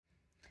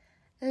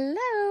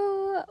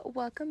Hello,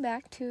 welcome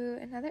back to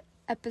another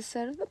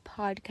episode of the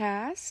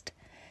podcast.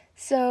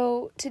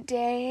 So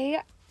today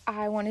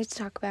I wanted to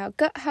talk about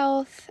gut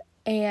health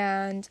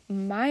and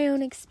my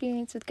own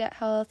experience with gut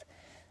health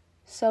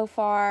so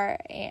far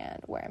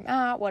and where I'm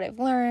at, what I've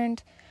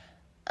learned.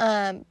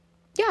 So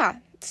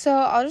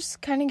I'll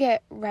just kind of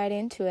get right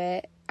into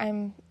it.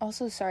 I'm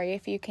also sorry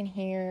if you can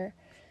hear,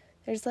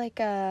 there's like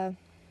a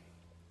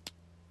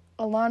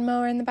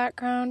lawnmower in the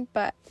background,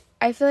 but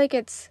I feel like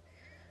it's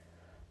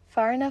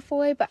far enough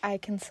away, but I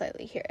can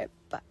slightly hear it.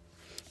 But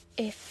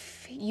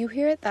if you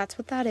hear it, that's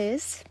what that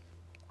is.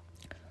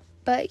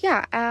 But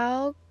yeah,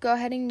 I'll go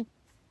ahead and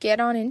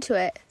get on into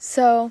it.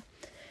 So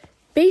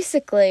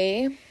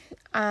basically,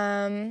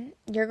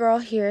 your girl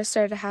here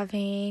started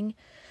having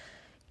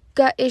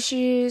gut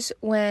issues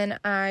when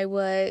I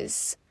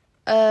was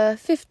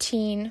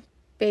 15.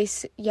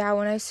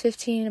 When I was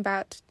 15,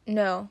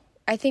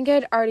 I think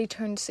I'd already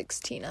turned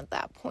 16 at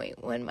that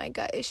point when my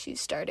gut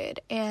issues started.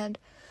 And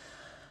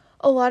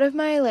a lot of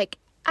my,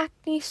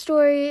 acne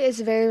story is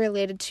very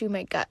related to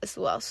my gut as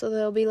well. So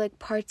there'll be,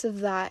 parts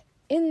of that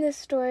in this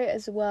story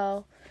as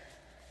well.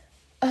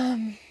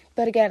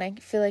 But again, I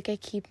feel like I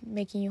keep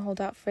making you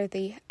hold out for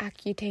the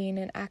Accutane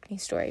and acne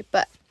story.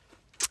 But,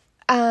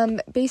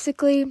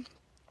 basically,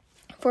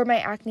 for my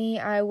acne,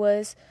 I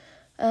was,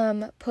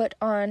 put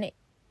on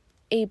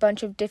a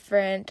bunch of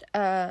different,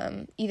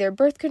 either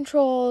birth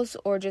controls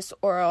or just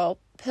oral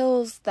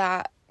pills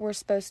that were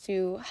supposed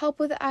to help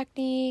with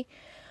acne.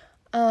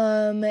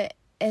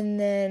 And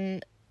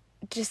then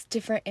just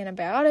different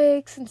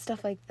antibiotics and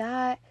stuff like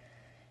that.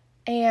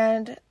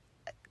 And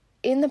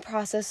in the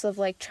process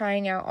of,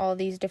 trying out all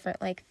these different,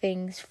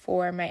 things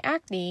for my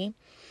acne,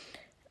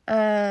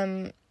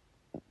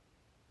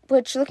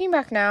 which looking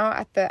back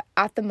now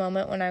at the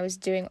moment when I was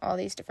doing all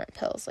these different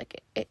pills,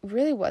 it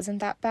really wasn't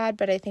that bad.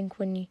 But I think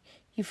when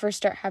you first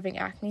start having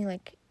acne,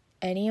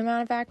 any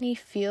amount of acne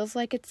feels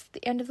like it's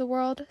the end of the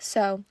world.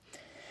 So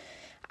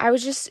I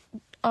was just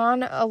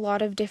on a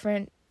lot of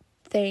different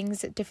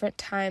things at different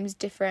times,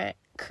 different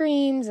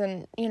creams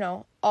and,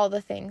 all the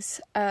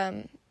things.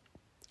 And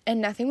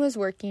nothing was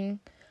working.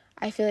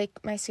 I feel like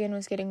my skin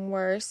was getting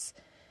worse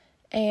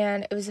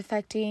and it was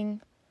affecting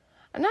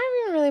not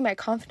even really my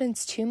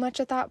confidence too much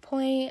at that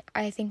point.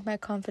 I think my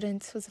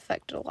confidence was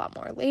affected a lot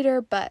more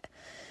later, but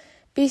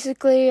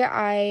basically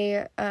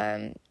I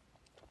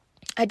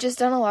just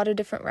done a lot of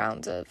different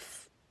rounds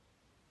of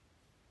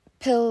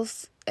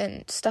pills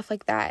and stuff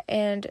like that.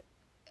 And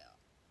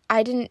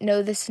I didn't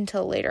know this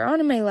until later on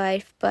in my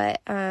life, but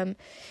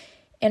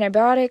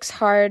antibiotics,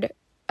 hard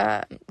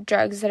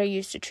drugs that are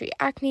used to treat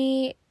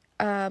acne,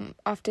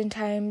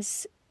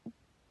 oftentimes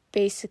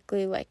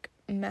basically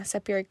mess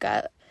up your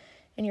gut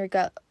and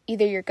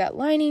either your gut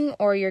lining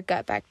or your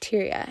gut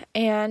bacteria.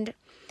 And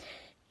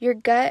your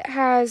gut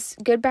has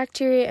good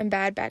bacteria and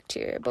bad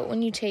bacteria, but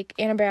when you take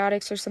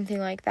antibiotics or something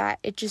like that,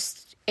 it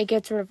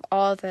gets rid of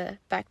all the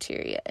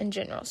bacteria in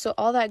general. So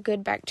all that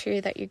good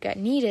bacteria that your gut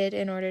needed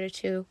in order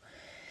to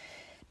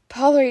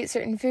tolerate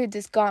certain foods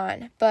is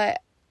gone.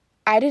 But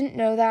I didn't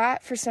know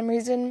that. For some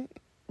reason,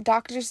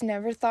 doctors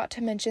never thought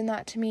to mention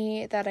that to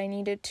me, that I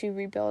needed to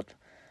rebuild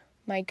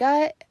my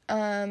gut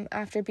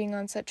after being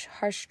on such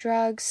harsh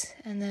drugs.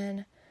 And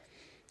then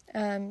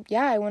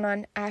I went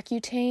on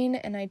Accutane,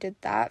 and I did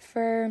that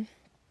for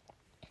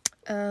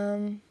I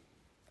don't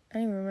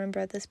even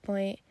remember at this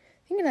point.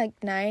 I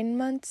think 9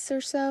 months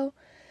or so,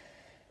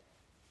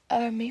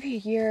 maybe a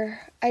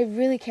year. I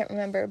really can't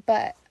remember,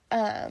 but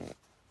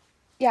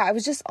I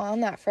was just on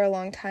that for a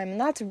long time, and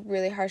that's a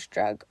really harsh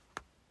drug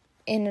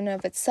in and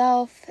of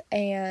itself.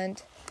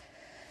 And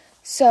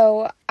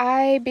so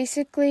I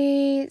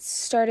basically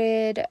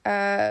started,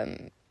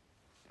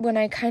 when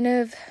I kind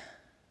of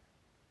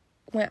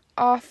went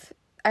off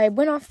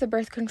the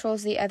birth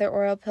controls, the other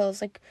oral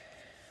pills,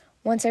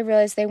 once I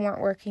realized they weren't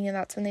working, and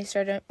that's when they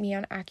started me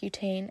on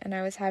Accutane, and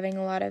I was having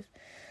a lot of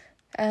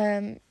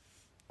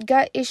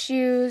gut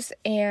issues,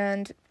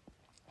 and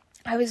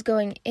I was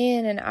going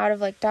in and out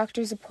of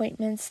doctor's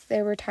appointments.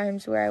 There were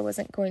times where I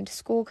wasn't going to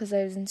school because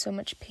I was in so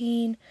much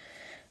pain.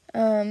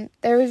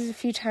 There was a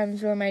few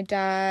times where my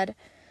dad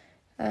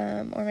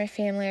or my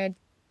family, I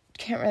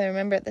can't really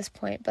remember at this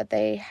point, but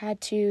they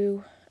had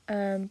to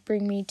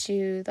bring me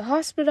to the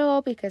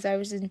hospital because I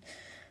was in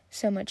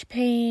so much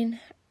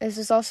pain. This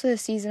was also the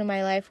season of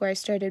my life where I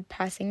started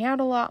passing out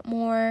a lot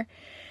more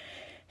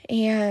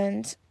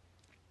and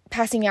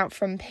passing out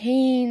from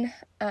pain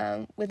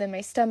within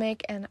my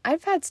stomach. And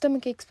I've had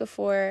stomach aches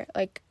before.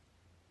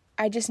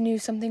 I just knew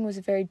something was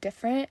very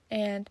different.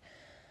 And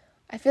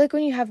I feel like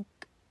when you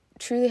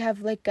truly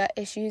have gut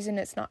issues, and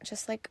it's not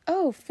just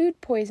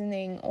food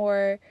poisoning,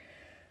 or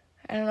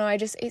I don't know, I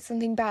just ate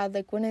something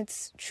bad. When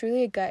it's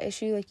truly a gut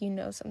issue,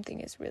 something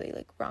is really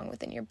wrong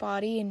within your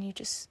body, and you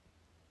just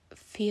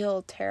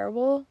feel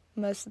terrible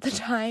most of the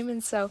time.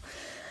 And so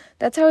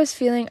that's how I was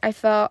feeling. I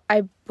felt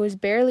I was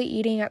barely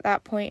eating at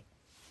that point.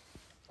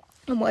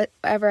 And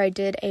whatever I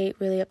did ate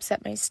really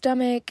upset my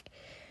stomach.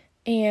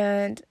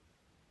 And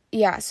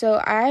yeah,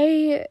 so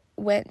I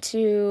went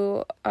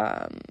to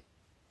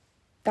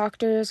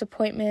doctor's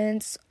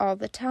appointments all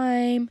the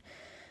time,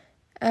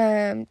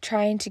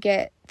 trying to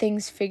get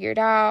things figured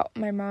out.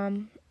 My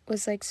mom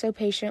was, like, so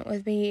patient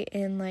with me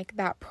in, like,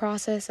 that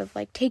process of,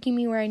 like, taking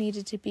me where I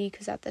needed to be,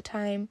 because at the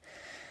time,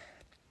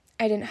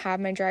 I didn't have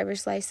my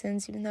driver's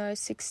license, even though I was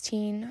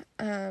 16.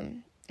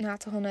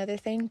 That's a whole nother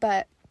thing,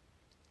 but,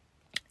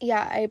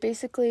 yeah, I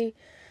basically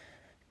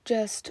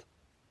just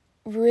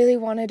really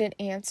wanted an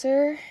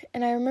answer,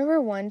 and I remember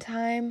one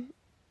time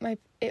my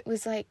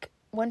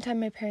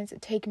parents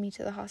had taken me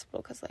to the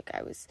hospital because, like,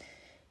 I was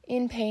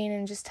in pain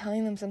and just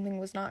telling them something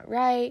was not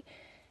right,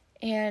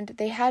 and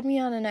they had me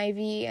on an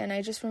IV, and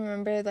I just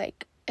remember,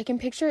 like, I can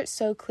picture it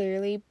so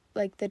clearly,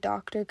 like, the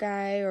doctor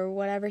guy or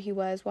whatever he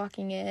was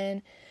walking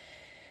in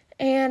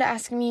and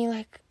asking me,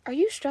 like, are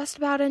you stressed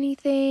about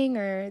anything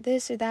or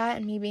this or that,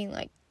 and me being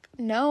like,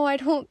 no, I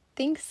don't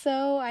think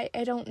so, I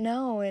don't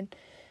know,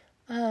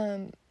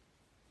 and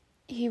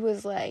he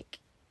was like,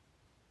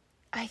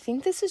 I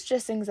think this is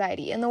just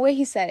anxiety. And the way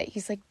he said it,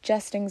 he's like,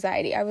 just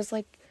anxiety. I was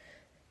like,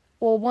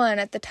 well, one,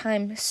 at the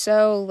time,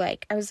 so,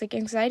 like, I was like,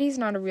 anxiety is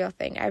not a real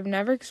thing. I've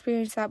never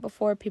experienced that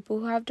before. People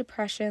who have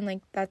depression,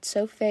 like, that's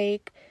so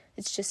fake.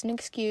 It's just an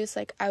excuse.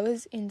 Like, I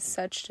was in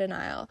such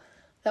denial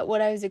that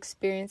what I was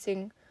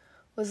experiencing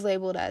was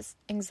labeled as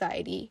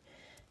anxiety.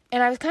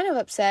 And I was kind of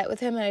upset with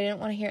him, and I didn't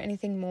want to hear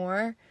anything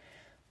more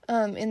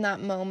in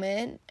that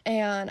moment.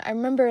 And I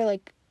remember,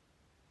 like,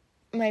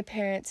 my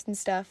parents and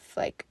stuff,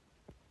 like,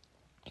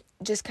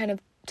 just kind of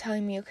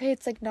telling me, okay,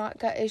 it's, like, not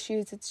gut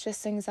issues, it's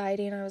just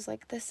anxiety, and I was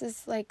like, this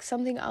is, like,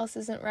 something else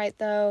isn't right,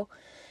 though.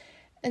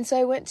 And so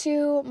I went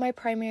to my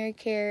primary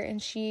care,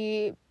 and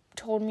she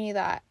told me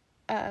that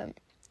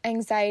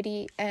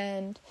anxiety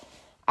and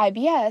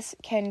IBS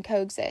can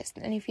coexist.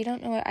 And if you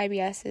don't know what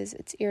IBS is,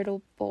 it's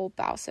irritable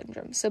bowel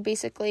syndrome. So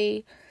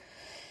basically,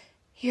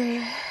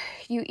 you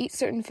eat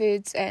certain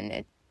foods, and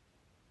it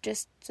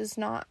just does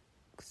not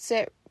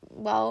sit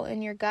well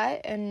in your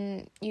gut,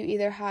 and you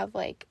either have,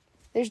 like,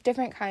 there's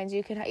different kinds.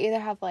 You can either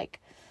have,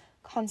 like,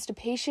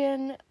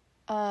 constipation,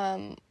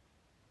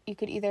 you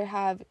could either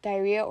have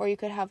diarrhea, or you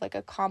could have, like,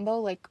 a combo,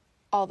 like,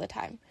 all the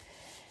time.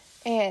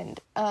 And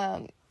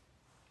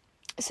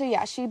so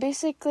yeah, she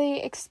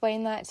basically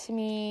explained that to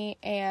me,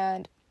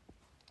 and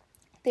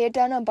they had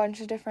done a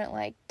bunch of different,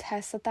 like,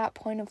 tests at that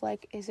point of,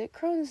 like, is it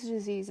Crohn's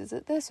disease, is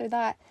it this or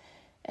that,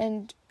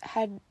 and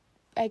had,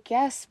 I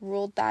guess,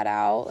 ruled that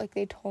out. Like,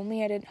 they told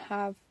me I didn't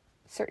have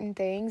certain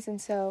things, and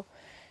so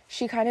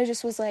she kind of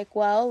just was like,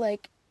 well,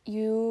 like,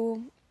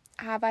 you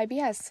have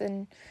IBS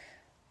and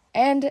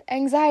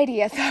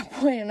anxiety at that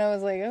point. And I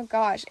was like, oh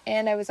gosh.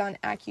 And I was on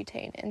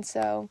Accutane. And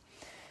so,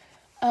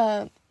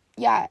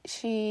 yeah,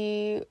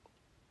 she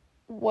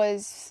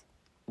was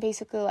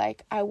basically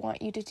like, I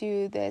want you to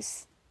do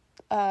this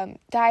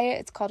diet.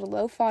 It's called a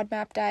low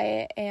FODMAP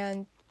diet,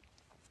 and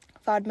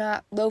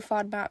low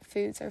FODMAP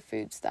foods are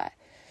foods that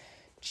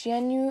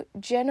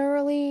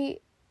generally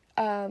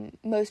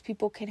most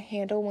people can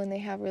handle when they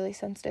have really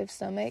sensitive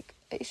stomach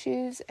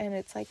issues, and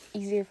it's, like,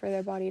 easier for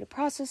their body to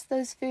process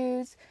those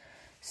foods.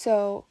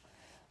 So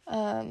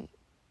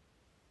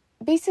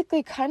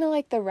basically kind of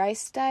like the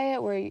rice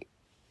diet, where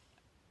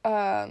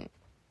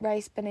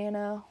rice,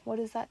 banana, what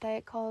is that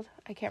diet called?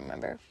 I can't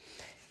remember.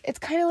 It's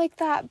kind of like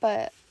that,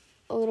 but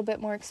a little bit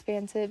more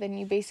expansive, and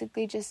you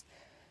basically just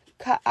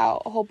cut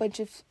out a whole bunch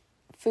of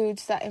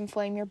foods that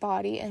inflame your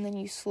body, and then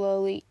you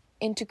slowly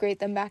integrate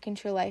them back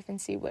into your life and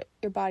see what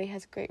your body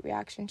has a great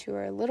reaction to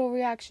or a little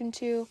reaction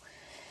to.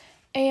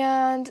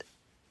 And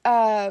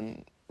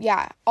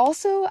yeah,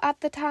 also at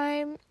the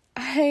time,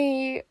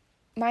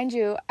 mind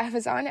you, I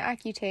was on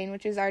Accutane,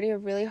 which is already a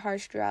really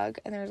harsh drug,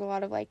 and there's a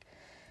lot of, like,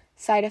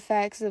 side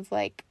effects of,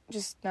 like,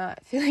 just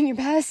not feeling your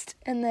best.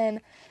 And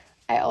then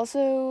I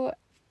also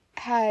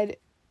had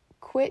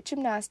quit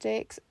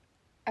gymnastics.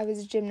 I was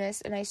a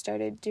gymnast, and I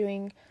started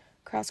doing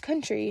cross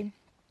country.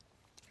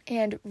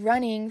 And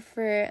running,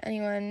 for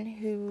anyone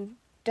who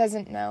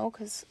doesn't know,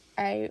 because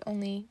I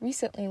only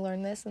recently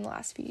learned this in the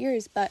last few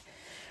years, but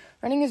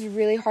running is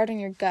really hard on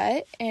your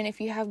gut, and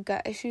if you have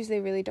gut issues,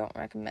 they really don't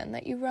recommend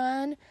that you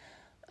run,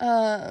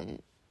 because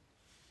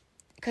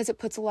it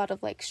puts a lot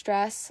of, like,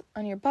 stress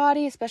on your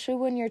body, especially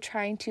when you're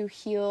trying to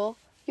heal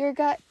your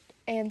gut.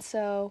 And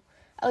so,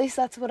 at least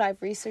that's what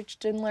I've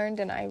researched and learned,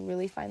 and I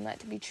really find that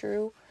to be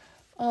true.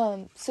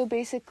 So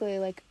basically,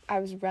 like, I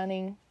was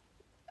running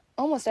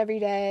almost every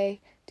day,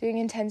 doing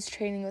intense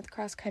training with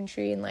cross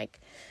country, and, like,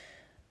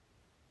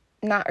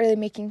 not really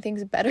making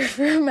things better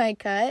for my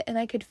gut, and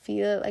I could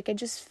feel it. Like, I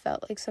just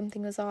felt like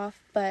something was off.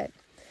 But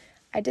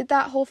I did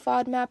that whole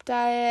FODMAP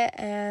diet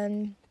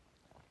and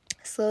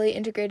slowly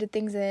integrated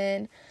things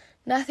in.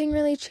 Nothing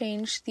really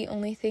changed. The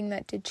only thing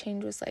that did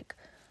change was, like,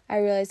 I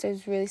realized I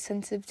was really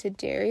sensitive to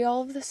dairy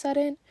all of a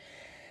sudden,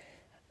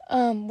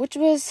 which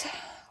was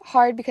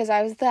hard because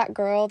I was that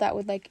girl that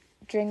would, like,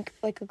 drink,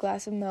 like, a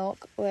glass of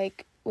milk,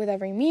 like, with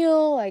every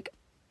meal. Like,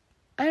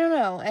 I don't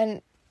know.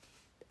 And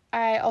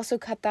I also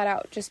cut that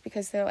out just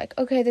because they're like,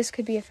 okay, this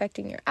could be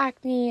affecting your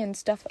acne and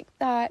stuff like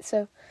that.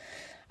 So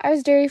I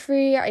was dairy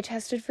free. I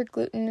tested for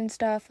gluten and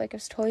stuff. Like, I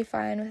was totally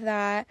fine with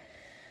that.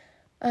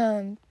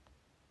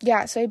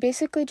 Yeah, so I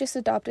basically just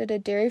adopted a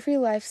dairy-free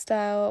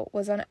lifestyle,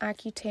 was on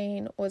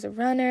Accutane, was a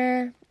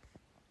runner,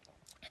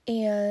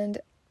 and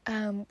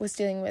was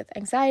dealing with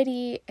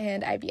anxiety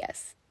and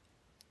IBS.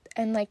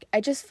 And, like,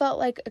 I just felt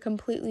like a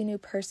completely new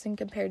person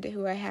compared to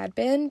who I had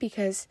been,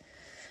 because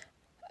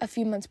a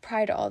few months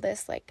prior to all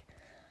this, like,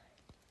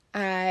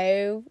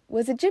 I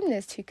was a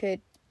gymnast who could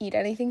eat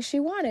anything she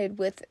wanted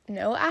with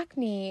no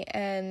acne,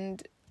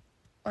 and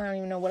I don't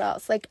even know what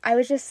else. Like, I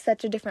was just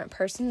such a different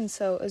person, and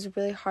so it was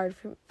really hard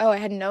I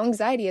had no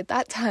anxiety at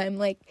that time.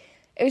 Like,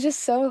 it was just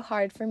so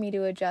hard for me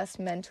to adjust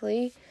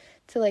mentally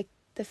to, like,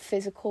 the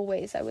physical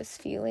ways I was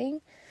feeling.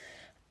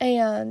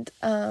 And,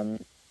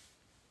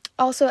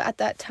 also at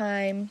that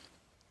time,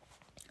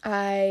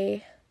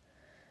 I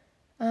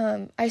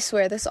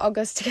swear this all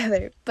goes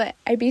together, but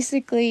I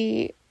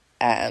basically,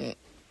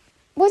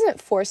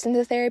 wasn't forced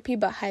into therapy,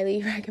 but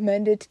highly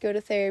recommended to go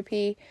to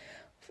therapy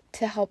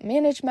to help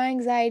manage my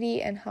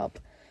anxiety and help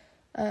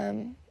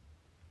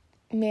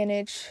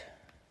manage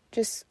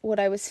just what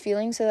I was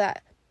feeling, so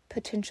that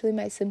potentially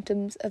my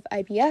symptoms of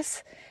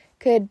IBS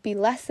could be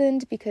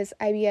lessened, because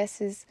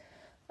IBS is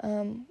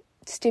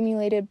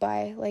stimulated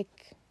by, like,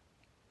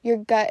 your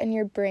gut and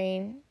your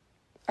brain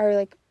are,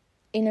 like,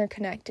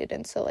 interconnected.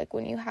 And so, like,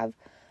 when you have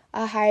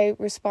a high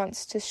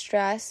response to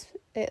stress,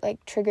 it,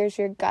 like, triggers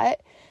your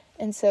gut,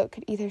 and so it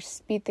could either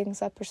speed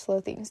things up or slow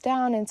things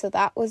down. And so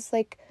that was,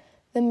 like,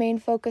 the main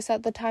focus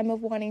at the time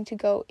of wanting to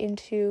go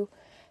into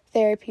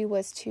therapy,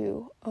 was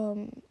to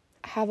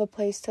have a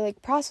place to,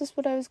 like, process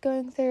what I was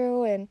going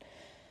through, and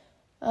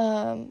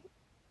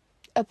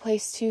a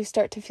place to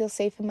start to feel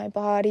safe in my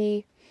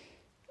body.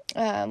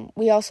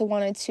 We also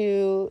wanted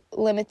to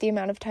limit the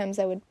amount of times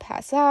I would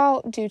pass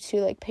out due to,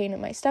 like, pain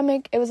in my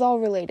stomach. It was all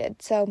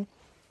related. So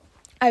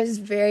I was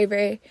very,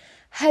 very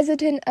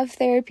hesitant of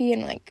therapy,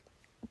 and, like,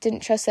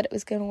 didn't trust that it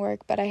was going to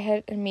work. But I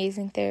had an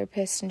amazing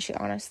therapist, and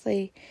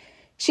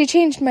she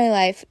changed my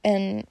life,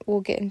 and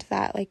we'll get into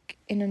that, like,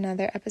 in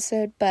another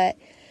episode. But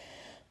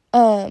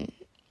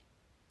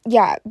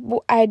yeah,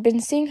 I'd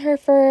been seeing her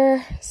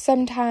for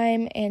some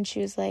time, and she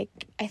was like,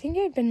 I think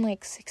it had been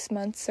like 6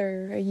 months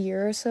or a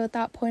year or so at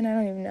that point, I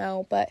don't even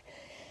know, but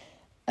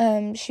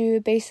she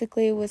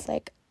basically was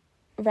like,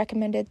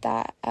 recommended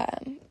that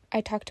I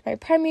talk to my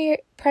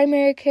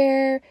primary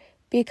care,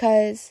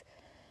 because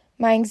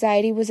my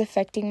anxiety was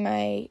affecting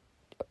my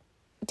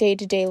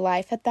day-to-day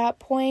life at that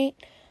point,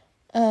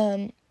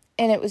 and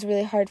it was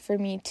really hard for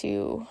me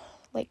to,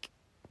 like,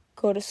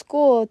 go to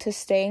school, to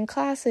stay in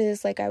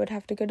classes. Like, I would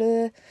have to go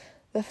to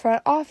the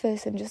front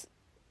office and just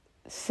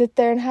sit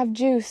there and have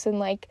juice, and,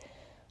 like,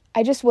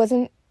 I just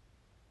wasn't,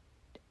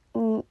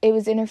 it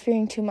was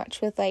interfering too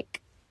much with,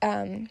 like,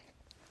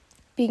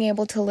 being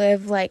able to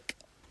live, like,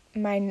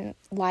 my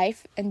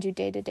life and do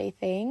day-to-day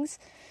things,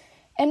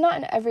 and not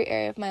in every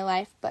area of my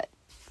life, but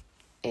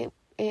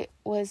it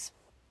was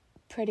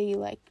pretty,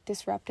 like,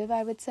 disruptive,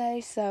 I would say.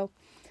 So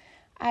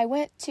I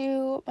went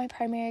to my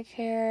primary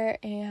care,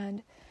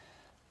 and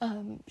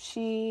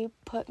she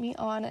put me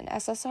on an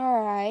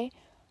SSRI,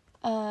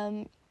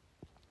 and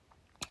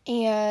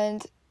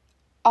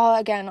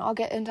I'll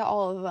get into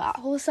all of that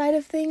whole side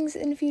of things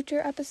in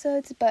future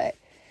episodes, but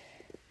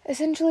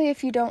essentially,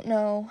 if you don't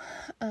know,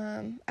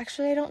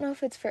 actually, I don't know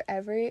if it's for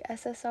every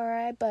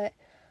SSRI, but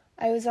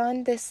I was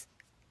on this,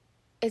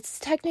 it's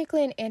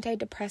technically an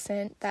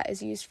antidepressant that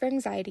is used for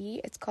anxiety.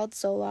 It's called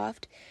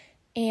Zoloft,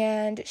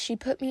 and she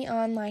put me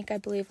on, like, I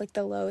believe, like,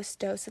 the lowest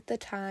dose at the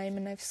time,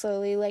 and I've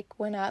slowly, like,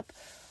 went up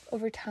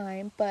over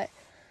time. But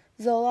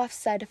Zoloft's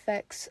side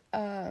effects,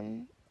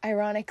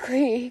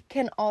 ironically,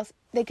 can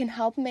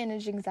help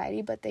manage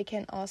anxiety, but they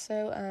can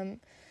also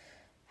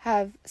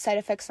have side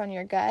effects on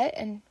your gut.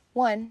 And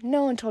one,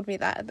 no one told me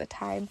that at the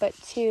time, but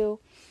two,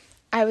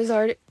 I was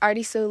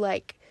already so,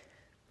 like,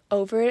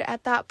 over it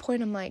at that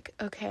point. I'm like,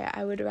 okay,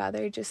 I would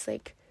rather just,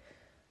 like,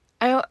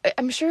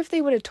 I'm sure if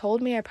they would have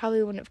told me, I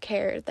probably wouldn't have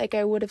cared. Like,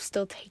 I would have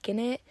still taken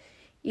it,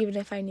 even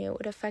if I knew it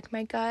would affect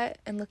my gut.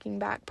 And looking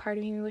back, part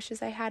of me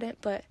wishes I hadn't,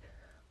 but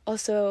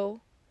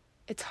also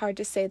it's hard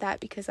to say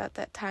that, because at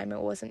that time it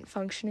wasn't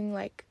functioning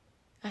like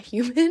a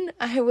human.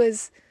 I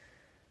was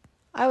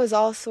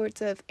all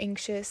sorts of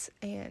anxious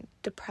and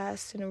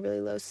depressed in a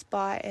really low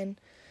spot, and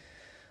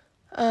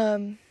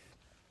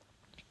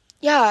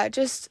yeah,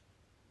 just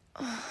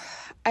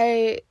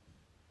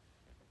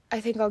I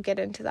think I'll get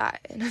into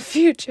that in a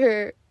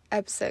future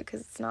episode,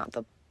 because it's not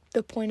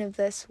the point of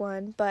this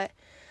one. But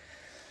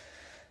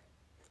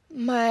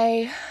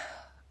my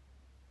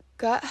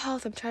gut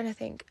health, I'm trying to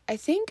think. I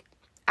think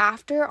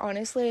after,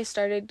 honestly, I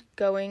started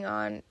going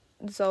on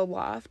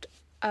Zoloft,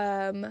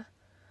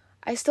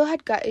 I still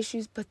had gut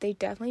issues, but they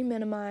definitely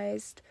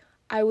minimized.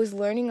 I was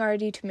learning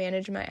already to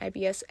manage my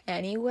IBS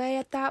anyway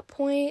at that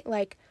point,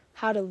 like,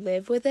 how to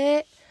live with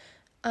it.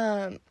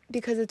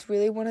 Because it's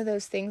really one of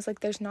those things, like,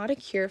 there's not a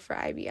cure for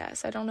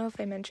IBS. I don't know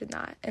if I mentioned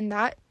that. And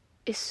that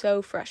is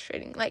so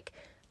frustrating. Like,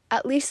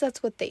 at least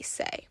that's what they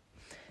say.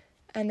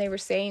 And they were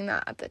saying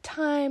that at the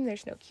time,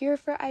 there's no cure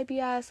for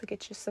IBS. Like,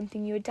 it's just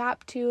something you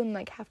adapt to and,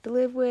 like, have to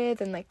live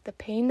with. And, like, the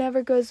pain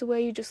never goes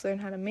away. You just learn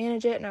how to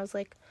manage it. And I was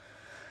like,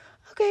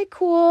 okay,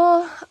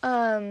 cool.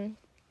 And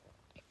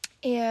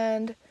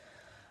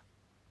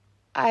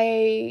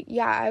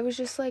I was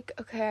just like,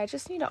 okay, I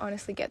just need to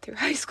honestly get through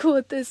high school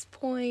at this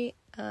point.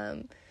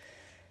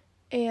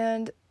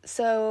 And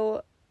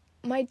so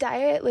my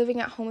diet living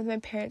at home with my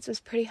parents was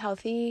pretty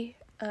healthy,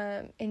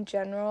 in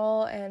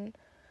general. And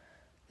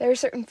there were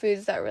certain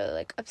foods that really,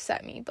 like,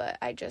 upset me, but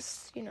I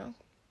just,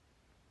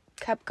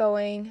 kept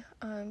going,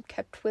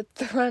 kept with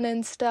the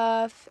run-in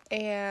stuff,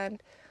 and,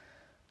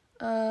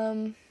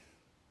 I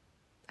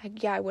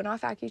went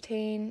off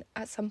Accutane.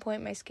 At some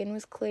point, my skin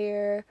was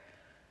clear,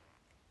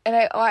 and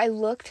I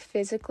looked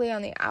physically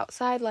on the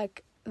outside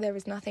like there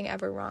was nothing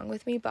ever wrong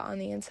with me, but on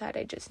the inside,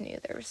 I just knew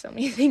there were so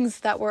many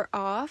things that were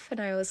off, and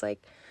I was,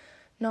 like,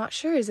 not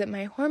sure. Is it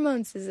my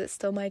hormones? Is it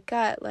still my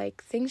gut?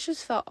 Like, things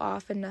just felt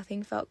off, and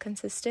nothing felt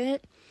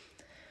consistent.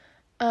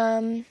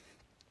 And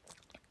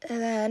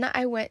then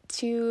I went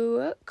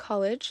to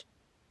college,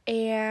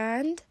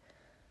 and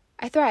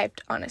I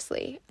thrived,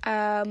 honestly.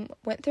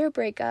 Went through a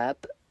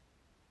breakup,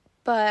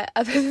 but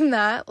other than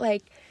that,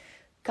 like,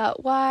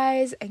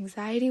 gut-wise,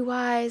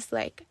 anxiety-wise,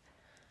 like,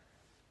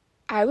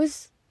 I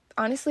was,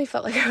 honestly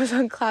felt like I was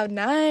on cloud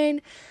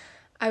 9.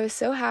 I was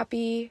so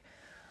happy.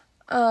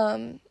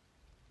 And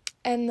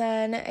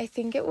then I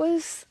think it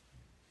was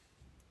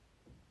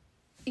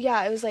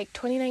like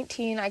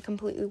 2019, I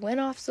completely went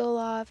off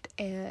Zoloft,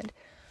 and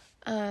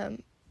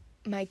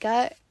my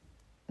gut,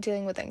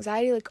 dealing with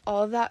anxiety, like,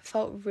 all of that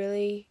felt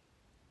really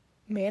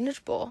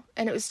manageable,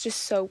 and it was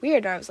just so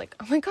weird, and I was like,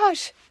 oh my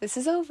gosh, this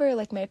is over,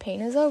 like, my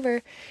pain is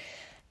over.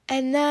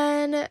 And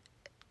then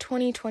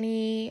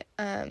 2020,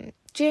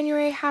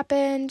 January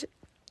happened,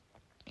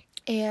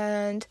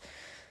 and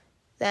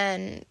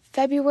then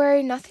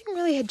February, nothing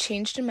really had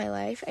changed in my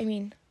life. I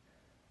mean,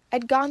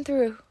 I'd gone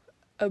through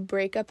a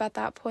breakup at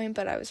that point,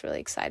 but I was really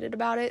excited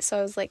about it, so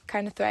I was, like,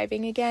 kind of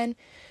thriving again.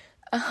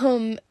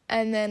 And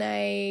then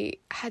I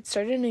had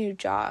started a new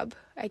job,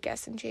 I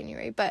guess, in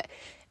January, but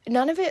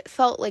none of it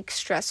felt, like,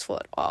 stressful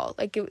at all.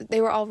 Like,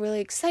 they were all really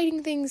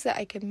exciting things that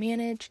I could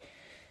manage.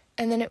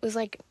 And then it was,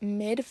 like,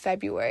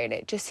 mid-February, and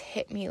it just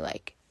hit me,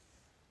 like,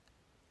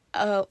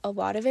 a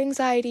lot of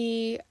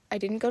anxiety. I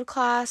didn't go to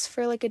class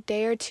for, like, a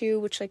day or two,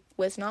 which, like,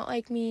 was not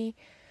like me.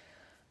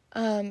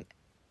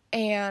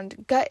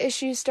 And gut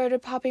issues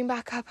started popping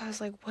back up. I was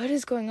like, what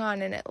is going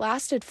on? And it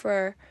lasted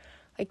for,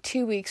 like,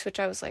 2 weeks, which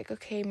I was like,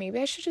 okay, maybe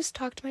I should just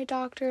talk to my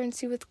doctor and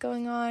see what's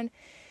going on.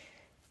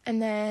 And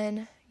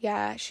then,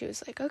 she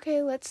was like,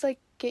 okay, let's, like,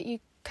 get you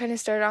kind of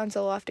started on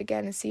Zoloft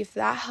again and see if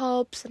that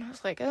helps. And I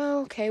was like,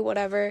 oh, okay,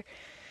 whatever.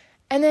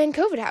 And then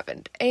COVID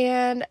happened.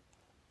 And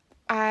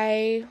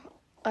I,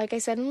 like I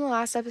said in the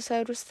last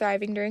episode, was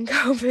thriving during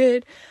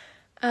COVID.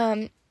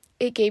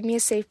 It gave me a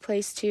safe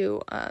place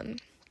to,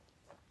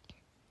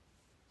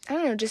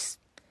 just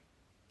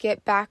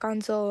get back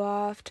on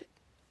Zoloft.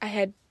 I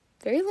had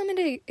very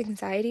limited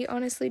anxiety,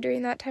 honestly,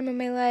 during that time of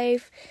my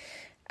life.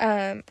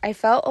 I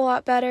felt a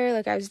lot better,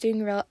 like, I was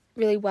doing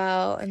really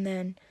well. And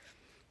then,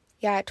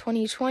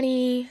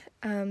 2020,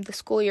 the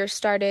school year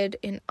started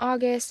in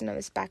August, and I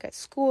was back at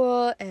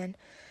school, and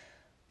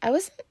I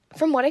wasn't,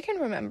 from what I can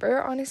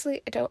remember,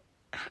 honestly,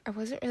 I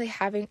wasn't really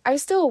I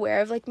was still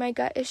aware of, like, my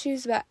gut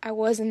issues, but I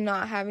was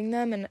not having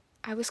them, and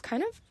I was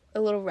kind of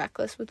a little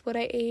reckless with what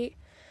I ate.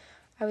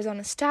 I was on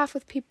a staff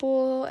with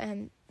people,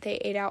 and they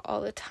ate out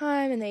all the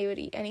time, and they would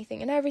eat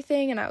anything and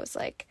everything, and I was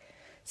like,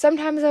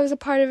 sometimes I was a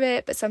part of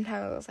it, but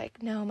sometimes I was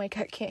like, no, my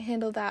gut can't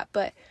handle that.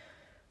 But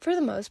for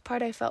the most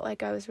part, I felt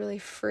like I was really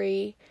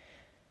free,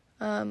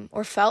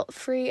 or felt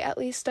free, at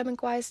least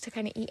stomach-wise, to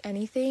kind of eat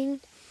anything.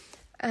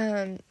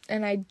 And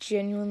I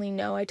genuinely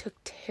know I took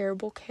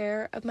terrible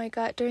care of my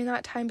gut during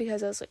that time,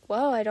 because I was like,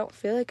 well, I don't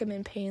feel like I'm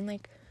in pain.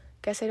 Like,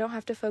 guess I don't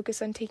have to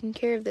focus on taking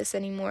care of this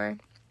anymore.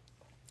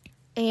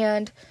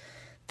 And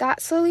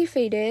that slowly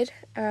faded.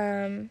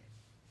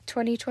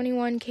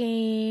 2021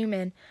 came,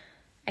 and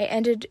I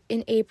ended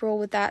in April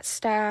with that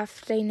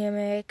staff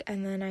dynamic,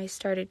 and then I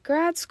started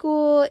grad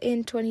school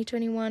in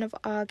 2021 of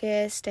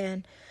August,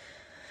 and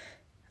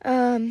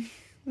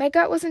my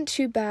gut wasn't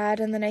too bad.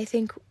 And then I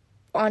think,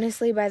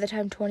 honestly, by the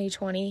time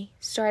 2020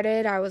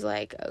 started, I was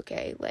like,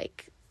 okay,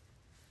 like,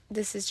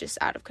 this is just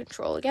out of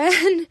control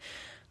again.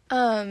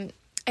 And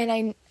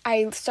I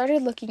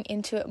started looking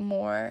into it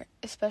more,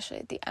 especially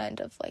at the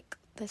end of, like,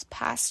 this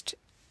past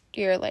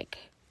year, like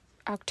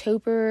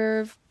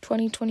October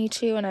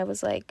 2022, and I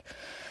was, like,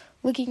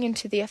 looking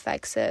into the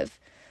effects of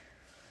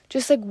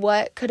just, like,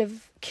 what could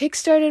have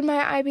kickstarted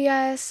my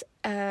IBS,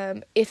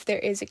 if there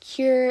is a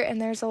cure. And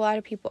there's a lot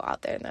of people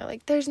out there, and they're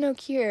like, there's no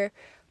cure.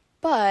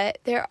 But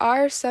there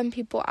are some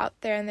people out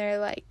there, and they're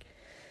like,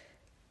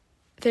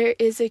 there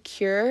is a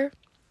cure.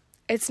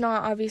 It's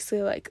not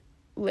obviously, like,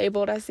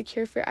 labeled as the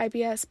cure for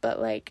IBS,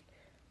 but, like,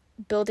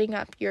 building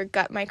up your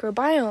gut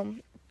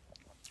microbiome.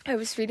 I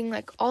was reading,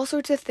 like, all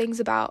sorts of things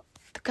about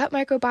the gut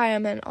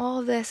microbiome and all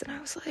of this, and I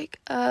was like,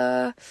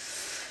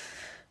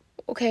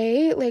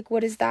 okay, like,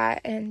 what is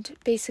that? And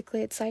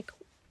basically it's like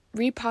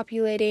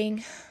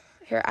repopulating.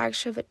 Here, I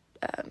actually have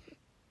a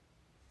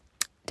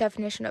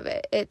definition of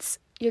it. It's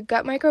your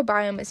gut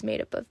microbiome is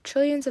made up of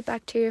trillions of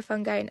bacteria,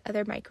 fungi, and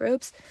other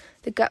microbes.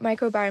 The gut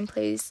microbiome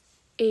plays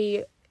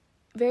a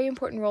very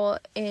important role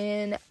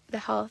in the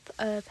health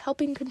of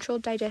helping control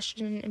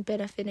digestion and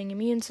benefiting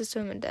immune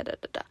system and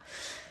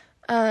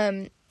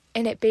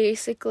and it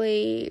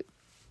basically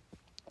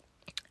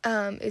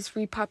is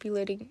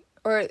repopulating,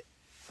 or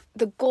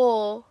the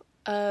goal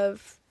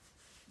of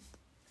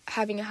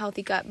having a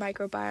healthy gut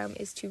microbiome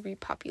is to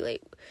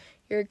repopulate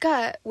your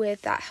gut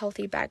with that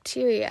healthy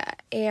bacteria.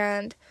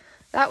 And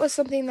that was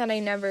something that I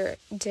never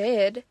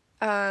did,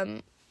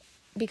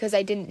 because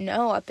I didn't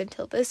know up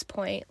until this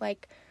point.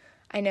 Like,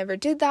 I never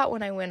did that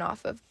when I went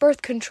off of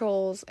birth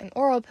controls and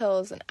oral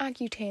pills and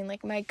Accutane.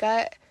 Like, my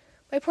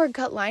poor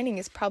gut lining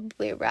is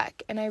probably a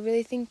wreck. And I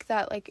really think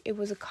that, like, it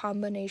was a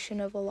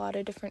combination of a lot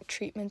of different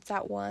treatments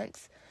at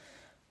once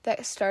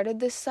that started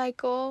this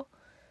cycle.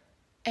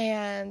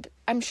 And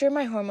I'm sure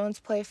my hormones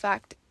play a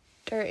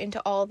factor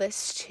into all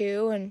this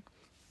too. And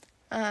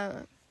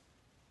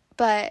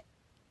but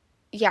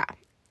yeah,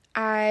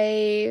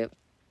 I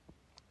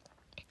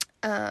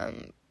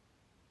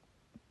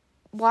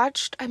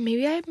watched,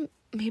 maybe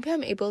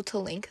I'm able to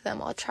link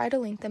them. I'll try to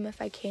link them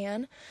if I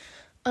can.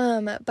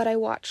 But I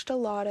watched a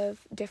lot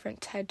of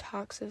different TED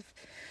Talks of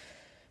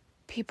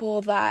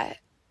people that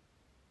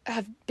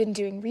have been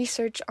doing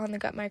research on the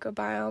gut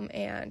microbiome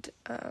and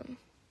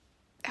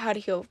how to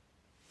heal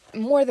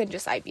more than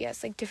just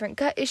IBS, like different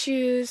gut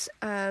issues,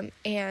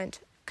 and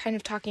kind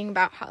of talking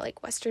about how,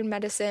 like, Western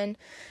medicine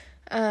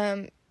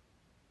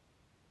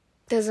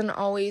doesn't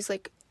always,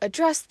 like,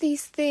 address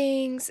these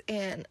things.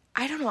 And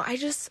I don't know, I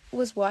just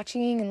was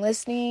watching and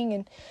listening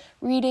and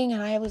reading,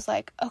 and I was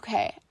like,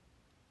 okay,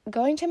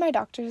 going to my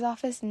doctor's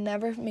office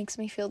never makes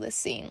me feel this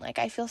seen. Like,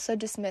 I feel so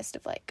dismissed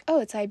of, like, oh,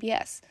 it's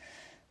IBS.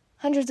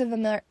 Hundreds of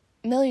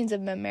millions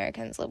of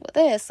Americans live with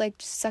this. Like,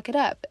 just suck it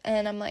up.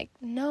 And I'm like,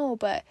 no,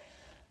 but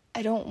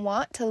I don't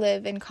want to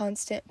live in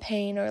constant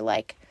pain, or,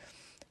 like,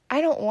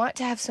 I don't want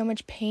to have so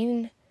much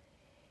pain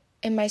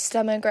in my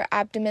stomach or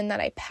abdomen that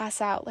I pass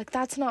out. Like,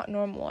 that's not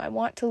normal. I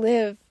want to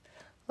live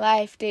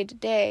life day to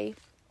day.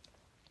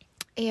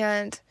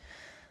 And,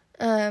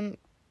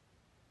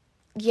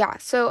 yeah,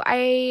 so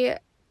I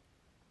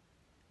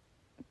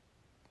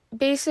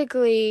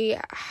basically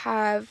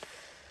have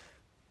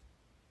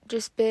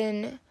just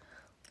been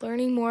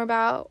learning more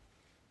about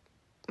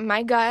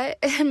my gut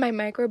and my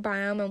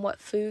microbiome and what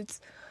foods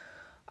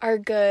are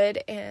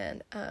good.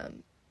 And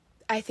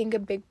I think a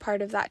big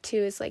part of that too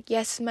is, like,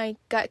 yes, my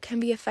gut can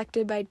be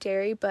affected by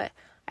dairy, but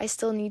I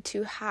still need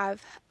to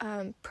have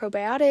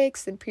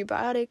probiotics and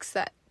prebiotics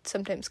that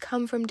sometimes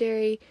come from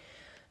dairy.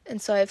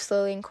 And so I've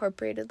slowly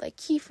incorporated, like,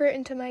 kefir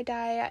into my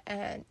diet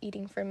and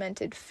eating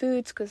fermented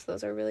foods, because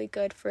those are really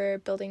good for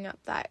building up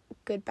that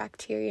good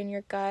bacteria in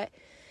your gut.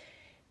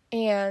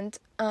 And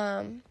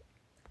I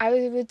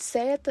would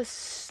say at the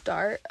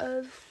start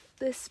of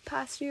this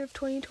past year of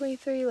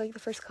 2023, like, the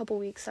first couple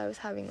weeks, I was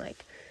having,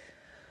 like,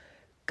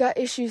 gut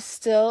issues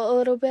still a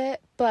little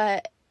bit,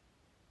 but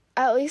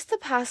at least the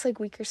past, like,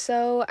 week or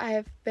so,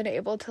 I've been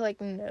able to,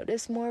 like,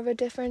 notice more of a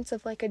difference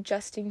of, like,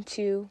 adjusting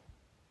to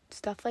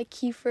stuff like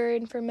kefir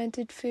and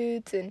fermented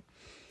foods. And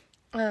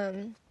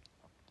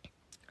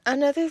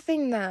another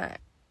thing that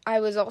I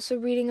was also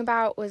reading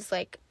about was,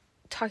 like,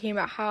 talking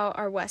about how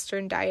our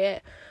Western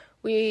diet,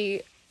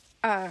 we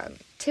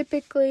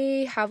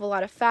typically have a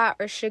lot of fat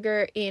or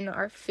sugar in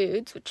our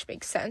foods, which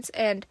makes sense,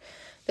 and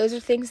those are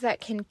things that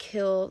can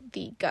kill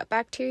the gut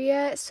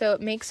bacteria. So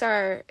it makes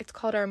it's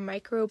called our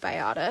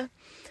microbiota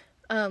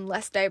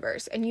less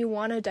diverse. And you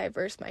want a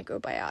diverse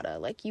microbiota.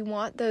 Like, you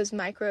want those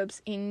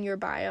microbes in your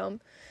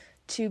biome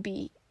to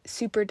be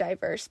super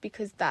diverse,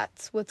 because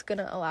that's what's going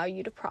to allow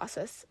you to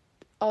process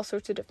all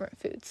sorts of different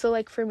foods. So,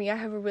 like, for me, I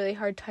have a really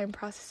hard time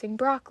processing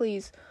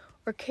broccolis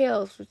or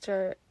kales, which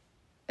are,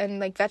 and,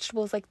 like,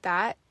 vegetables like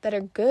that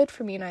are good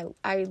for me, and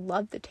I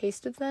love the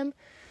taste of them.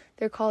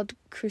 They're called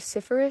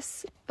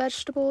cruciferous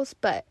vegetables,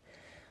 but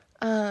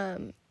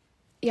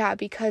yeah,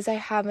 because I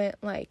haven't,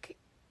 like,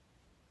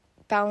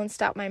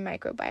 balanced out my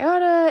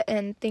microbiota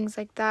and things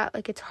like that,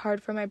 like, it's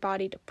hard for my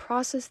body to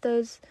process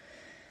those.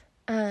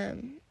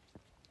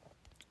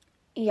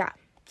 Yeah,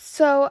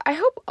 so I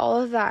hope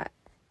all of that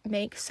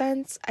makes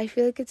sense. I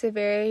feel like it's a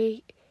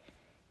very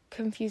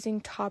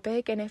confusing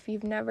topic, and if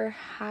you've never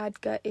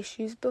had gut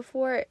issues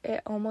before,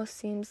 it almost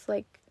seems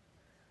like,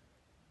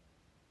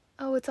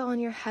 oh, it's all in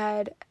your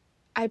head.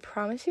 I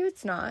promise you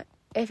it's not.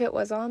 If it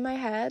was all in my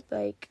head,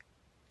 like,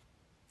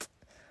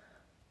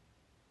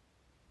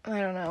 I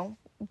don't know,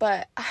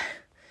 but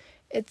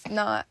it's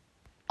not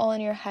all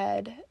in your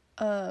head.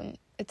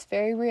 It's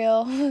very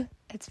real.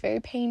 It's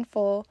very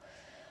painful.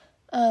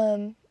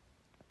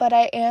 But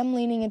I am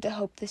leaning into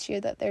hope this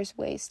year that there's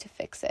ways to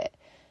fix it.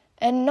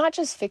 And not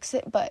just fix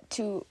it, but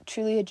to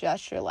truly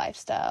adjust your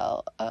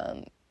lifestyle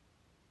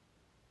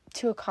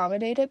to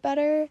accommodate it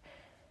better.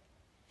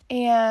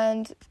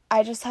 And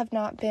I just have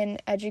not been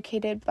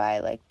educated by,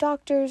 like,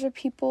 doctors or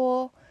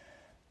people.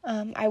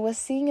 I was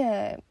seeing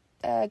a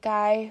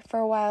guy for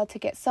a while to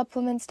get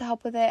supplements to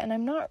help with it, and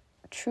I'm not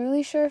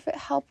truly sure if it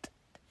helped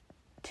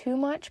too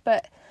much,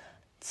 but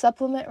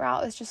supplement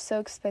route is just so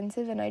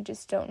expensive, and I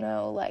just don't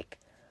know, like,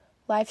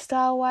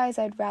 lifestyle-wise,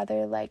 I'd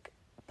rather, like,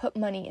 put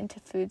money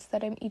into foods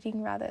that I'm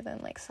eating rather than,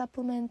 like,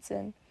 supplements.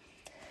 And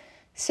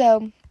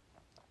so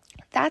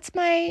that's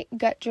my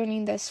gut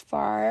journey this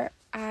far.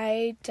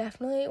 I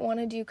definitely want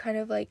to do kind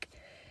of like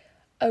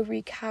a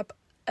recap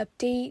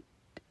update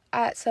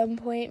at some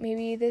point,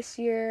 maybe this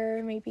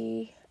year,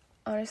 maybe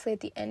honestly at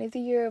the end of the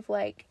year, of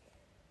like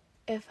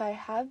if I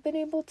have been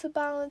able to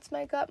balance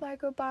my gut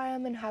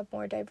microbiome and have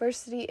more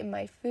diversity in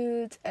my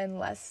foods and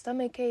less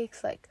stomach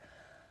aches. Like,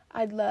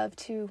 I'd love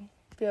to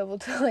be able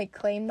to like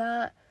claim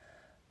that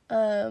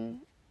and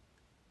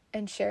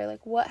share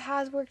like what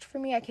has worked for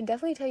me. I can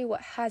definitely tell you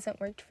what hasn't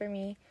worked for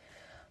me.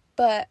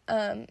 But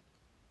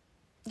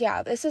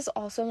yeah, this is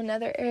also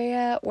another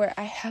area where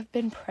I have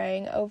been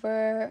praying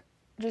over,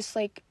 just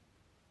like,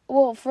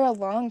 well, for a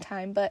long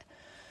time, but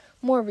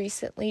more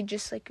recently,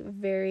 just like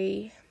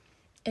very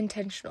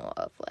intentional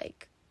of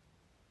like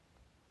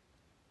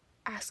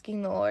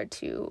asking the Lord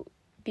to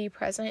be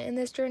present in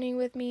this journey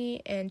with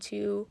me and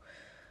to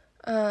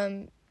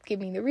give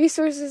me the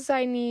resources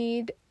I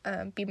need,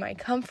 be my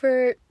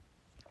comfort,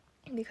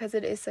 because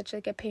it is such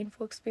like a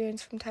painful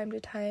experience from time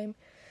to time.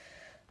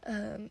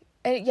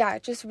 And yeah,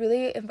 just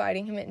really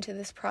inviting him into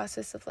this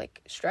process of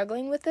like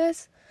struggling with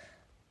this.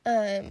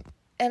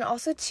 And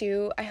also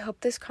too, I hope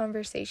this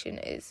conversation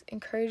is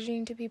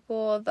encouraging to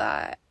people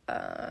that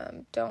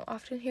don't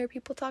often hear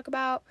people talk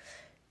about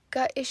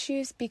gut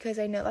issues, because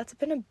I know that's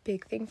been a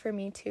big thing for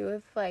me too,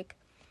 of like,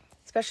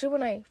 especially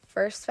when I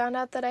first found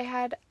out that I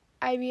had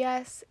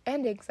IBS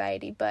and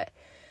anxiety, but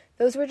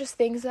those were just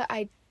things that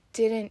I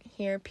didn't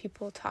hear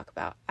people talk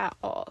about at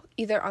all,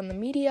 either on the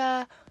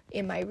media,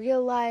 in my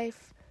real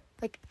life.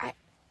 Like,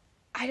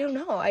 I don't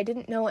know. I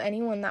didn't know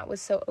anyone that was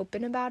so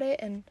open about it,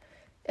 and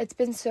it's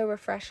been so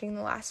refreshing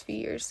the last few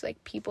years.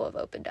 Like, people have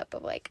opened up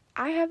of, like,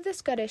 I have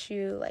this gut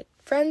issue, like,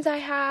 friends I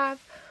have,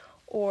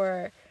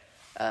 or,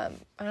 I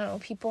don't know,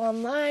 people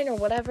online, or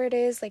whatever it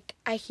is. Like,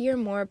 I hear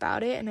more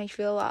about it, and I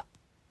feel a lot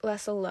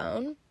less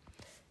alone.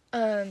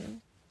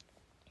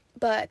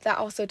 But that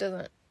also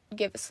doesn't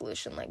give a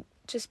solution. Like,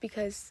 just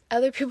because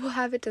other people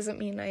have it doesn't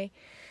mean I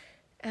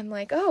am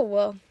like, oh,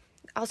 well,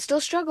 I'll still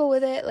struggle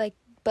with it. Like,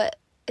 but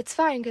it's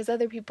fine because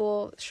other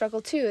people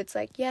struggle too. It's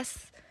like,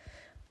 yes,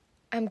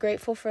 I'm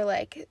grateful for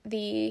like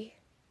the,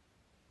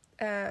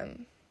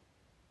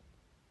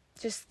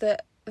 just the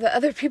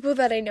other people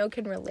that I know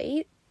can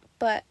relate,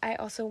 but I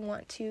also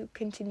want to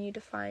continue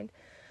to find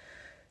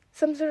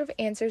some sort of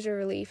answers or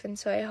relief. And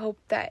so I hope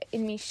that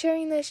in me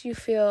sharing this, you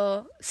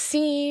feel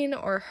seen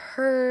or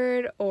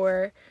heard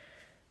or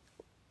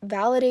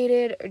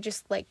validated, or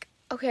just like,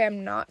 okay,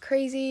 I'm not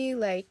crazy.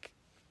 Like,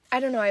 I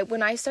don't know,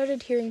 when I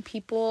started hearing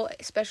people,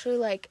 especially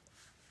like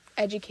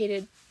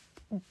educated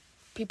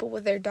people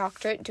with their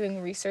doctorate doing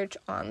research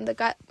on the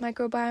gut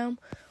microbiome,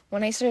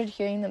 when I started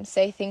hearing them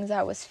say things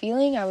I was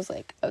feeling, I was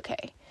like,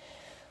 okay,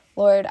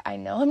 Lord, I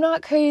know I'm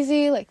not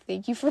crazy. Like,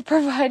 thank you for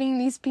providing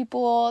these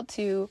people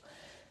to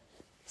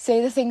say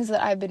the things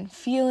that I've been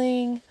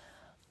feeling.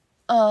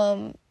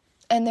 And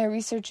their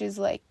research is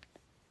like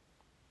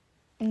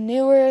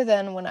newer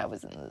than when I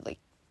was in the like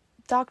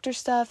doctor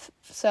stuff.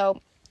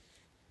 So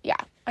yeah,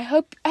 I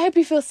hope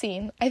you feel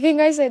seen. I think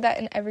I say that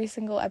in every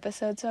single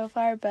episode so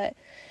far, but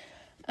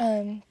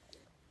I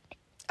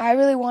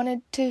really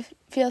wanted to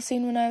feel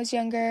seen when I was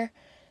younger,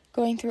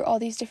 going through all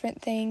these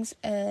different things,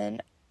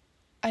 and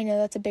I know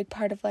that's a big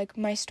part of like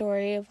my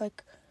story of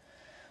like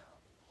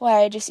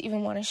why I just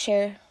even want to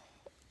share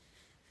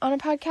on a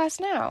podcast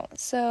now.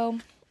 So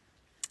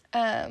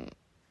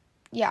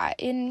yeah,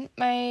 in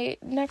my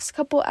next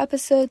couple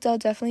episodes, I'll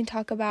definitely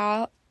talk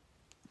about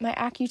my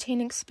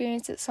Accutane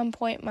experience at some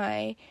point,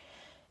 my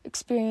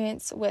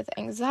experience with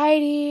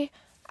anxiety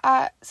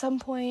at some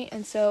point,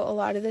 and so a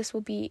lot of this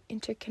will be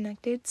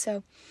interconnected,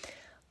 so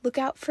look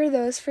out for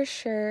those for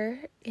sure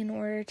in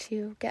order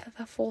to get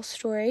the full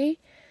story.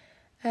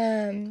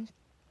 But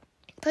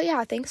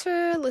yeah, thanks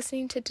for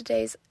listening to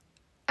today's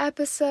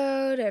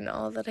episode and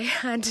all that I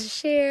had to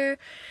share.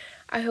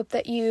 I hope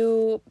that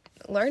you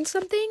learned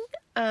something,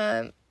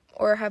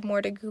 or have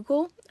more to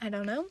Google. I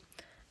don't know.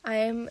 I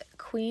am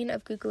queen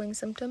of Googling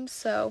symptoms,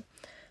 so,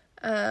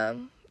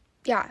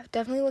 yeah,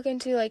 definitely look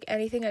into, like,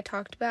 anything I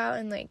talked about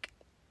and, like,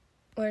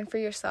 learn for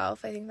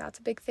yourself. I think that's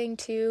a big thing,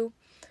 too.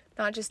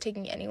 Not just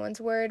taking anyone's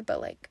word, but,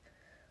 like,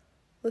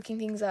 looking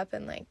things up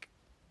and, like,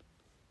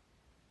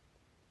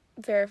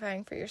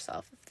 verifying for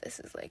yourself if this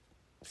is, like,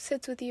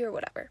 sits with you or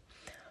whatever.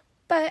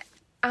 But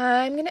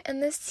I'm going to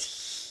end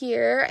this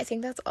here. I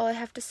think that's all I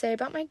have to say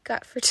about my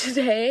gut for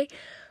today.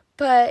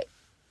 But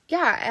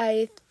yeah,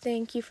 I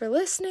thank you for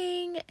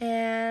listening,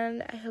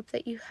 and I hope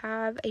that you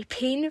have a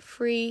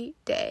pain-free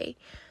day.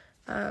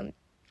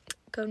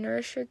 Go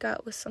nourish your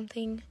gut with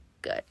something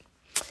good.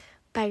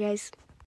 Bye, guys.